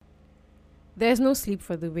There's no sleep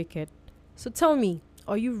for the wicked. So tell me,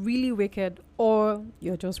 are you really wicked or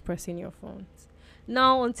you're just pressing your phones?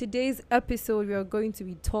 Now, on today's episode, we are going to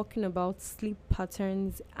be talking about sleep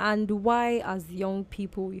patterns and why, as young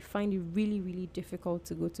people, we find it really, really difficult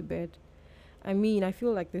to go to bed. I mean, I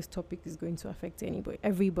feel like this topic is going to affect anybody,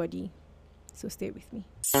 everybody. So stay with me.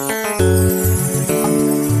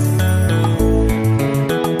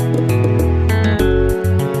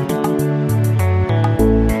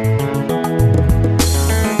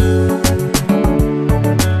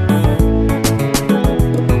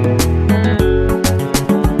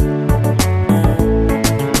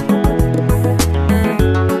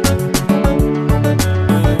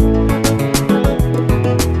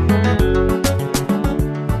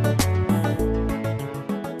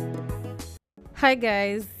 Hi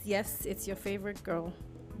guys, yes, it's your favorite girl.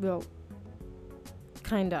 Well,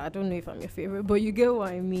 kinda. I don't know if I'm your favorite, but you get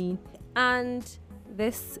what I mean. And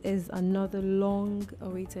this is another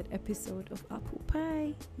long-awaited episode of Apple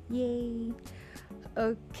Pie. Yay!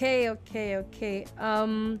 Okay.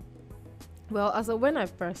 Well, as of when I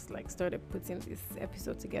first started putting this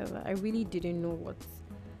episode together, I really didn't know what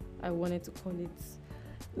I wanted to call it.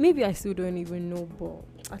 Maybe I still don't even know, but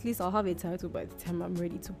at least I'll have a title by the time I'm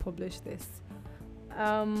ready to publish this.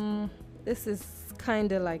 This is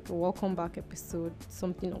kind of like a welcome back episode,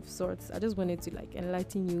 something of sorts. I just wanted to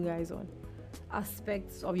enlighten you guys on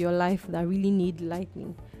aspects of your life that really need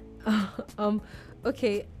lightning.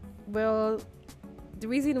 Okay, well, the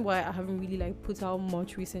reason why I haven't really put out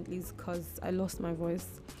much recently is because I lost my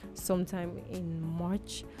voice sometime in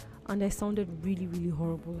March, and I sounded really, really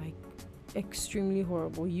horrible, extremely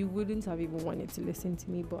horrible. You wouldn't have even wanted to listen to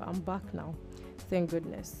me, but I'm back now, thank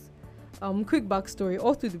goodness. Quick backstory: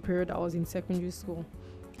 all through the period I was in secondary school,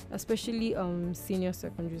 especially senior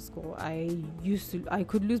secondary school, I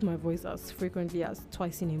could lose my voice as frequently as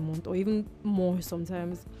twice in a month or even more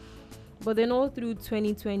sometimes. But then all through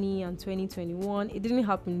 2020 and 2021, it didn't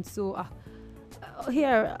happen. So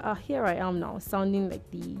here I am now, sounding like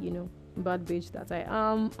the bad bitch that I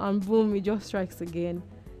am, and boom, it just strikes again.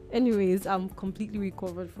 Anyways, I'm completely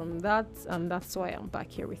recovered from that, and that's why I'm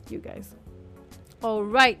back here with you guys. All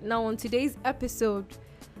right, now on today's episode,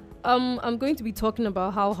 I'm going to be talking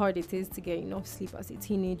about how hard it is to get enough sleep as a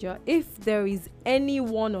teenager. If there is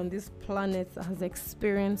anyone on this planet that has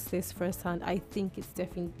experienced this firsthand, I think it's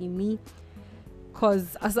definitely me.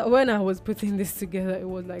 Because when I was putting this together, it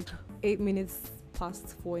was 8 minutes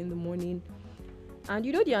past 4 in the morning. And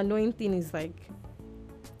the annoying thing is I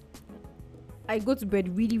go to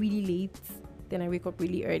bed really, really late, then I wake up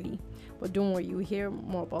really early. But don't worry, you'll hear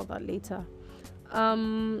more about that later.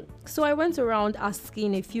 So I went around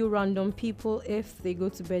asking a few random people if they go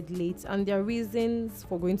to bed late and their reasons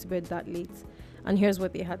for going to bed that late. And here's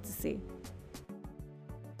what they had to say.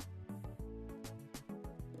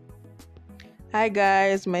 Hi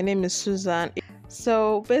guys, my name is Susan.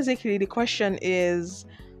 So basically the question is,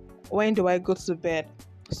 when do I go to bed?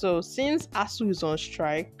 So since ASU is on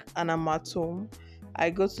strike and I'm at home, I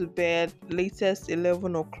go to bed latest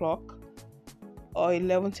 11 o'clock or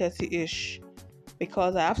 11:30ish,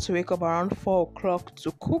 because I have to wake up around 4 o'clock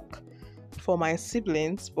to cook for my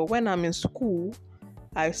siblings. But when I'm in school,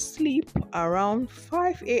 I sleep around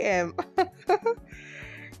 5 a.m.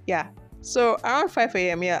 Yeah. So around 5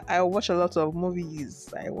 a.m., I watch a lot of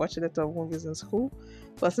movies. I watch a lot of movies in school.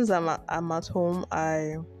 But since I'm at home,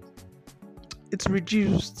 it's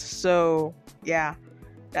reduced. So yeah,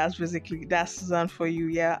 that's Susan for you.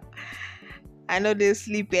 Yeah. I know they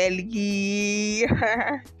sleep early.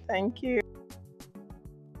 Thank you.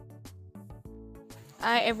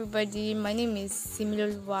 Hi everybody, my name is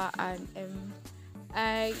Similoluwa, and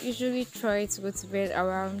I usually try to go to bed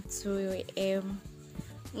around 2 a.m.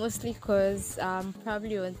 mostly because I'm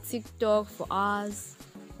probably on TikTok for hours,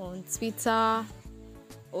 on Twitter,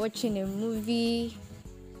 watching a movie,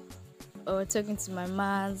 or talking to my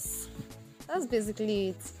mans. That's basically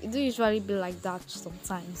it. It do usually be like that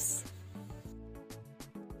sometimes.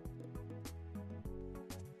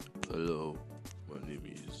 Hello, my name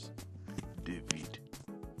is David.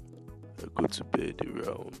 I go to bed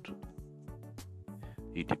around,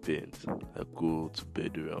 it depends. I go to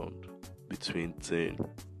bed around between 10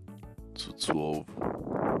 to 12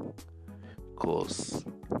 because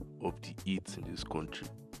of the heat in this country,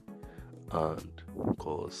 and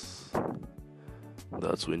because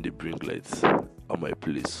that's when they bring lights at my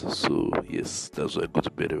place. So yes, that's why I go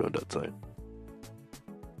to bed around that time.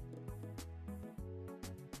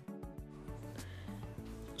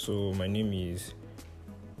 So my name is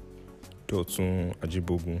Dotun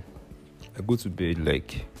Ajibogun. I go to bed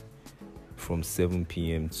from 7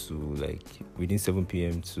 p.m. to within 7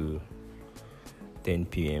 p.m. to 10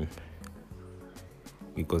 p.m.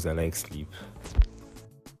 because I like sleep.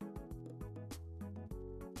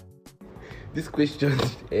 This question,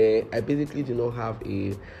 I basically do not have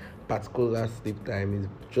a particular sleep time.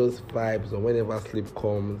 It's just vibes or whenever sleep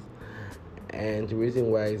comes. And the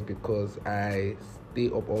reason why is because I stay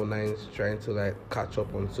up all night trying to like catch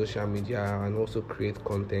up on social media and also create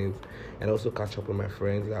content and also catch up with my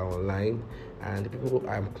friends that are online, and the people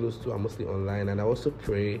I'm close to are mostly online. And I also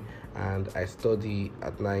pray and I study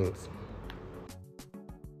at night.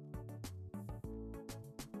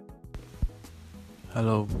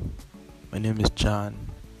 Hello, my name is John,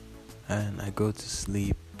 and I go to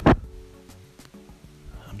sleep.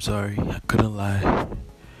 I'm sorry, I couldn't lie.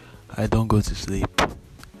 I don't go to sleep.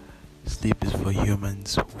 Sleep is for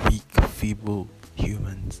humans, weak, feeble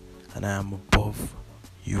humans, and I am above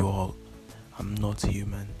you all. I'm not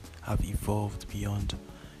human. I've evolved beyond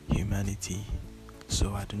humanity,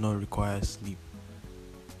 so I do not require sleep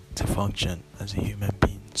to function as a human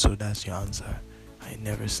being. So that's your answer. I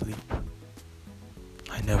never sleep.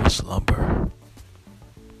 I never slumber.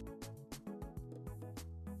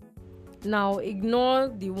 Now, ignore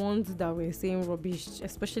the ones that were saying rubbish,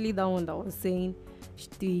 especially that one that was saying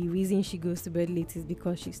the reason she goes to bed late is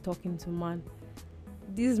because she's talking to man.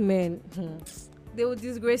 These men, they will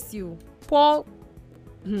disgrace you. Pour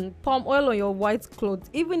palm oil on your white clothes.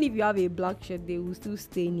 Even if you have a black shirt, they will still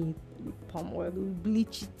stain it with palm oil. They will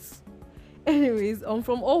bleach it. Anyways,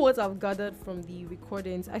 from all what I've gathered from the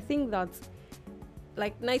recordings, I think that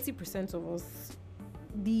like 90% of us,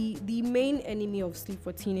 the main enemy of sleep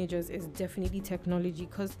for teenagers is definitely technology,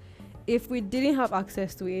 because if we didn't have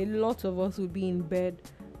access to it, a lot of us would be in bed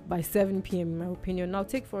by 7 p.m. in my opinion. Now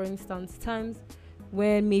take for instance times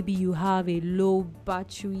when maybe you have a low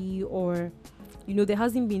battery, or there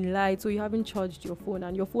hasn't been light, so you haven't charged your phone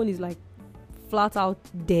and your phone is like flat out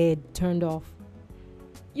dead, turned off.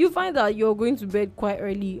 You find that you're going to bed quite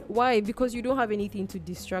early. Why? Because you don't have anything to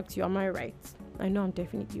distract you. Am I right? I know I'm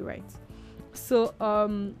definitely right. So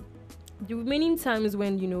the remaining times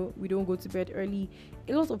when we don't go to bed early,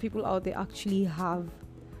 a lot of people out there actually have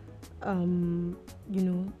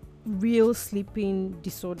real sleeping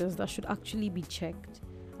disorders that should actually be checked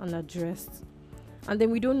and addressed. And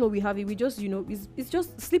then we don't know we have it. We just it's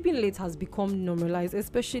just sleeping late has become normalized,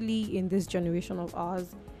 especially in this generation of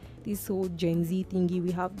ours. This whole Gen Z thingy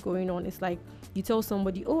we have going on. It's like you tell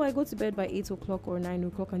somebody, oh, I go to bed by 8 o'clock or 9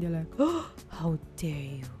 o'clock, and they're like, oh, how dare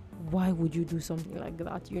you? Why would you do something like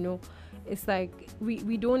that? It's like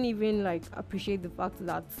we don't even like appreciate the fact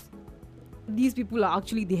that these people are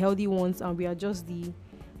actually the healthy ones and we are just the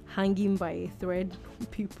hanging by a thread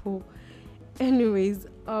people. Anyways,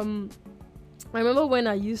 I remember when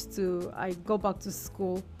I got back to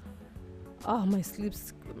school. My sleep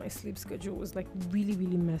schedule was like really,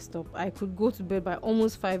 really messed up. I could go to bed by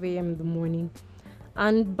almost 5 a.m. in the morning,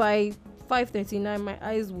 and by 5:39 my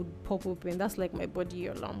eyes would pop open. That's like my body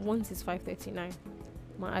alarm. Once it's 5:39,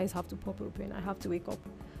 my eyes have to pop open. I have to wake up.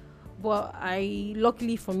 But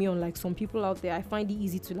luckily for me, unlike some people out there, I find it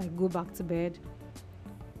easy to like go back to bed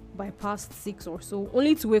by past 6 or so,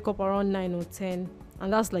 only to wake up around 9 or 10,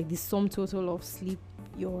 and that's like the sum total of sleep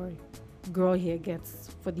your girl here gets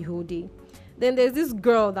for the whole day. Then there's this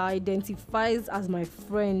girl that identifies as my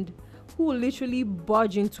friend who will literally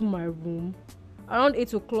barge into my room around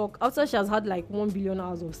 8 o'clock after she has had like 1 billion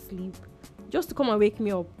hours of sleep just to come and wake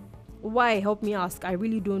me up. Why? Help me ask. I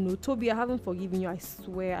really don't know. Toby, I haven't forgiven you. I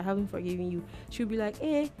swear I haven't forgiven you. She'll be like,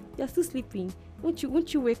 you're still sleeping. Won't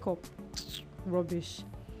you wake up? Rubbish.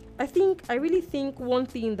 I really think one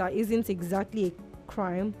thing that isn't exactly a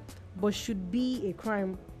crime but should be a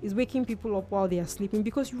crime is waking people up while they are sleeping,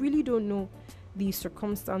 because you really don't know the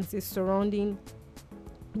circumstances surrounding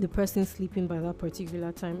the person sleeping by that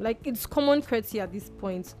particular time. Like, it's common courtesy at this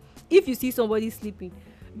point. If you see somebody sleeping,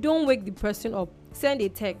 don't wake the person up. Send a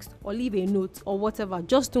text or leave a note or whatever.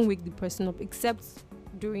 Just don't wake the person up, except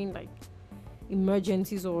during like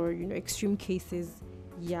emergencies or extreme cases.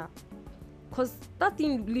 Yeah, because that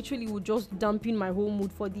thing literally would just dampen my whole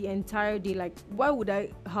mood for the entire day. Like, why would I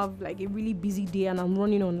have like a really busy day and I'm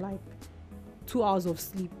running on like 2 hours of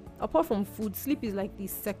sleep? Apart from food, sleep is like the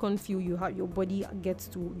second fuel your body gets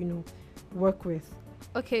to work with.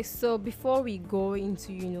 Okay, so before we go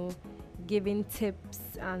into giving tips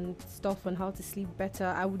and stuff on how to sleep better,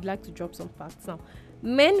 I would like to drop some facts now.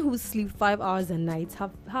 Men who sleep 5 hours a night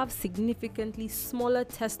have significantly smaller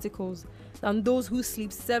testicles than those who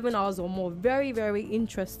sleep 7 hours or more. Very, very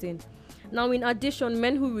interesting. Now, in addition,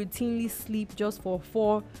 men who routinely sleep just for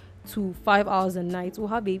 4 to 5 hours a night will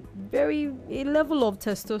have a level of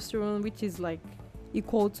testosterone which is like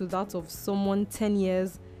equal to that of someone 10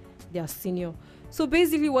 years their senior. So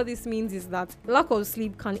basically what this means is that lack of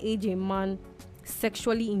sleep can age a man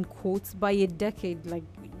sexually in quotes by a decade. Like,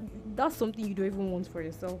 that's something you don't even want for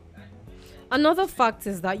yourself. Another fact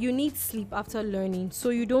is that you need sleep after learning so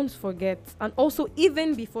you don't forget, and also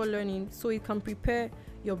even before learning so it can prepare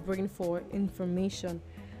your brain for information.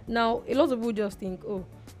 Now, a lot of people just think, oh,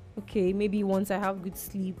 okay, maybe once I have good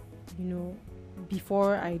sleep,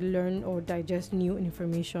 before I learn or digest new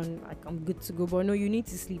information, like, I'm good to go. But no, you need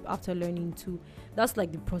to sleep after learning too. That's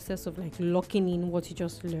like the process of like locking in what you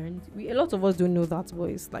just learned. A lot of us don't know that, but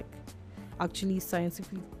it's like actually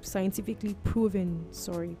scientifically proven.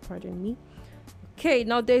 Sorry, pardon me. Okay,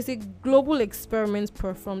 now there's a global experiment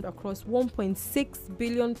performed across 1.6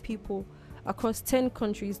 billion people across 10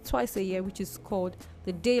 countries twice a year, which is called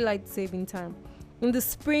the daylight saving time. In the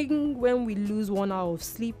spring, when we lose 1 hour of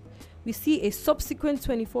sleep, we see a subsequent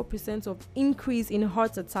 24% of increase in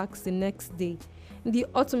heart attacks the next day. In the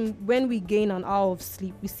autumn, when we gain an hour of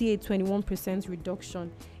sleep, we see a 21%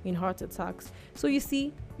 reduction in heart attacks. So you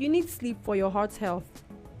see, you need sleep for your heart health.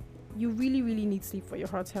 You really, really need sleep for your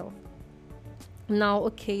heart health. Now,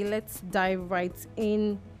 okay, let's dive right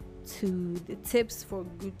into the tips for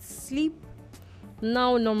good sleep.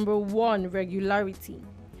 Now, number 1, regularity.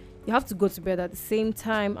 You have to go to bed at the same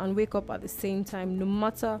time and wake up at the same time, no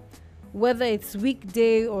matter whether it's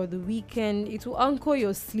weekday or the weekend. It will anchor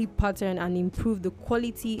your sleep pattern and improve the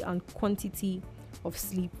quality and quantity of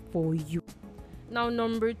sleep for you. Now,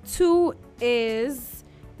 number 2 is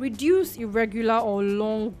reduce irregular or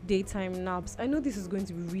long daytime naps. I know this is going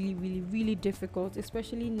to be really, really, really difficult,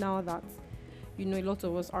 especially now that a lot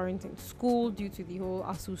of us aren't in school due to the whole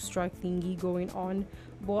ASU strike thingy going on.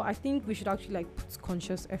 But I think we should actually like put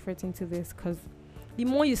conscious effort into this, because the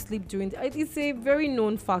more you sleep it's a very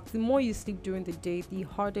known fact, the more you sleep during the day, the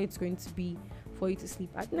harder it's going to be for you to sleep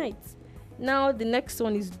at night. Now, the next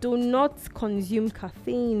one is do not consume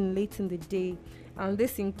caffeine late in the day, and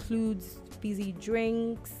this includes fizzy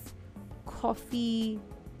drinks, coffee,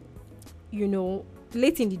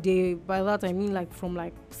 late in the day. By that I mean like from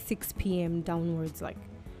like 6 p.m. downwards. Like,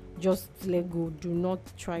 just let go. Do not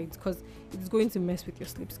try it, because it's going to mess with your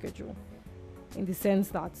sleep schedule, in the sense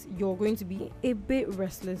that you're going to be a bit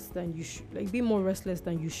restless than you should, like be more restless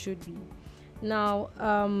than you should be. Now,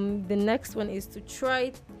 the next one is to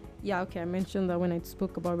try. I mentioned that when I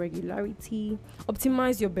spoke about regularity.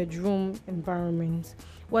 Optimize your bedroom environment.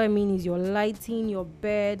 What I mean is your lighting, your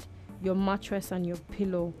bed, your mattress, and your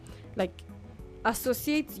pillow. Like,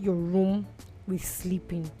 associate your room with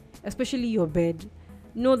sleeping, especially your bed.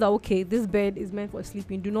 Know that, okay, this bed is meant for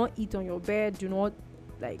sleeping. Do not eat on your bed. Do not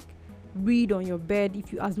like read on your bed.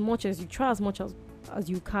 If you as much as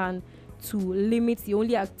you can to limit the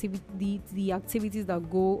only the activities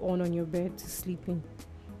that go on your bed to sleeping.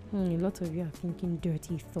 A lot of you are thinking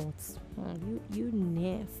dirty thoughts. You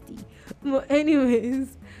nasty. But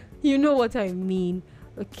anyways, you know what I mean.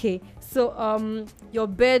 Okay, so your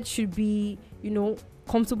bed should be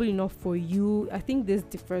comfortable enough for you. I think this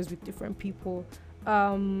differs with different people.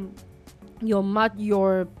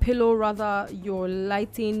 Your pillow, rather, your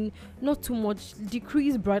lighting, not too much.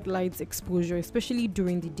 Decrease bright lights exposure, especially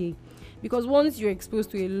during the day, because once you're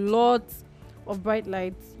exposed to a lot of bright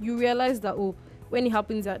lights, you realize that when it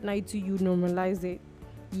happens at night too, you normalize it.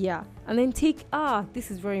 And then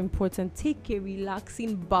this is very important, take a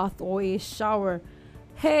relaxing bath or a shower.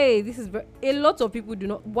 Hey, this is a lot of people do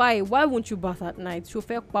not. Why won't you bath at night?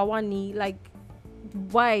 Like,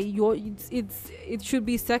 why? It should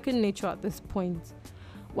be second nature at this point.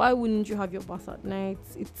 Why wouldn't you have your bath at night?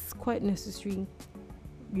 It's quite necessary,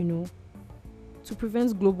 to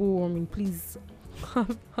prevent global warming. Please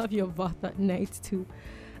have your bath at night too.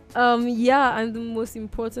 And the most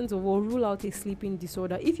important of all, rule out a sleeping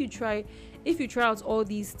disorder. If you try out all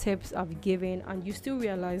these tips I've given and you still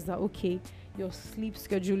realize that, okay, your sleep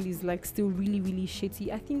schedule is like still really, really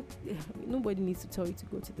shitty, I think nobody needs to tell you to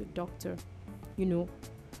go to the doctor,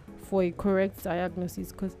 for a correct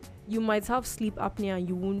diagnosis, because you might have sleep apnea and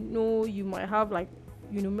you won't know. You might have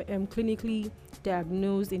clinically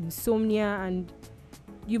diagnosed insomnia, and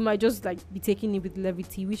you might just like be taking it with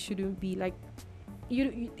levity, which shouldn't be. Like,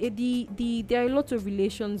 there are a lot of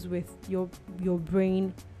relations with your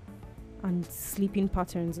brain and sleeping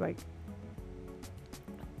patterns. Like,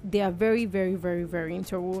 they are very, very, very, very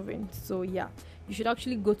interwoven. So you should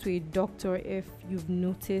actually go to a doctor if you've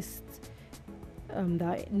noticed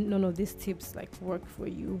that none of these tips like work for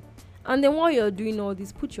you. And then while you're doing all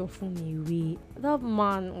this, put your phone away. That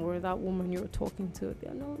man or that woman you're talking to,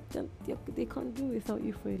 they can't do without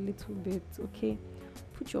you for a little bit. Okay,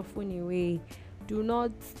 put your phone away. Do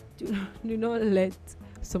not let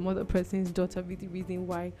some other person's daughter be the reason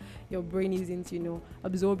why your brain isn't,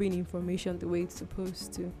 absorbing information the way it's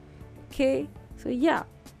supposed to. Okay, so yeah.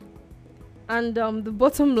 And the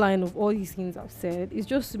bottom line of all these things I've said is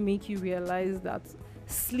just to make you realize that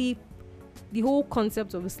sleep, the whole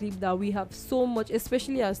concept of sleep that we have so much,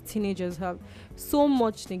 especially as teenagers, have so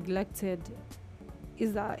much neglected,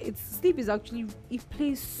 is that sleep is actually, it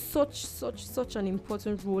plays such an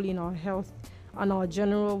important role in our health and our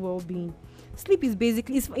general well-being. Sleep is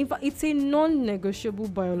basically, in fact, it's a non-negotiable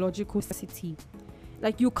biological necessity.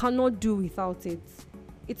 Like, you cannot do without it.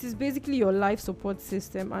 It is basically your life support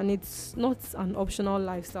system, and it's not an optional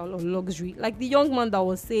lifestyle or luxury. Like the young man that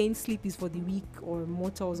was saying sleep is for the weak or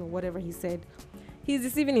mortals or whatever he said, he's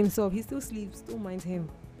deceiving himself. He still sleeps. Don't mind him.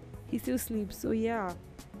 He still sleeps. So yeah,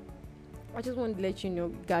 I just wanted to let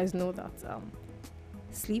you guys know that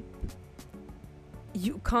sleep,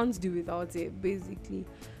 you can't do without it, basically.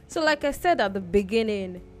 So like I said at the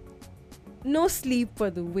beginning, no sleep for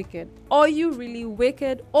the wicked. Are you really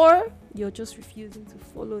wicked, or you're just refusing to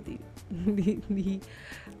follow the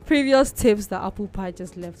previous tips that Apple Pie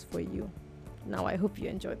just left for you? Now I hope you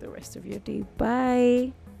enjoy the rest of your day.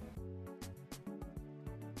 Bye.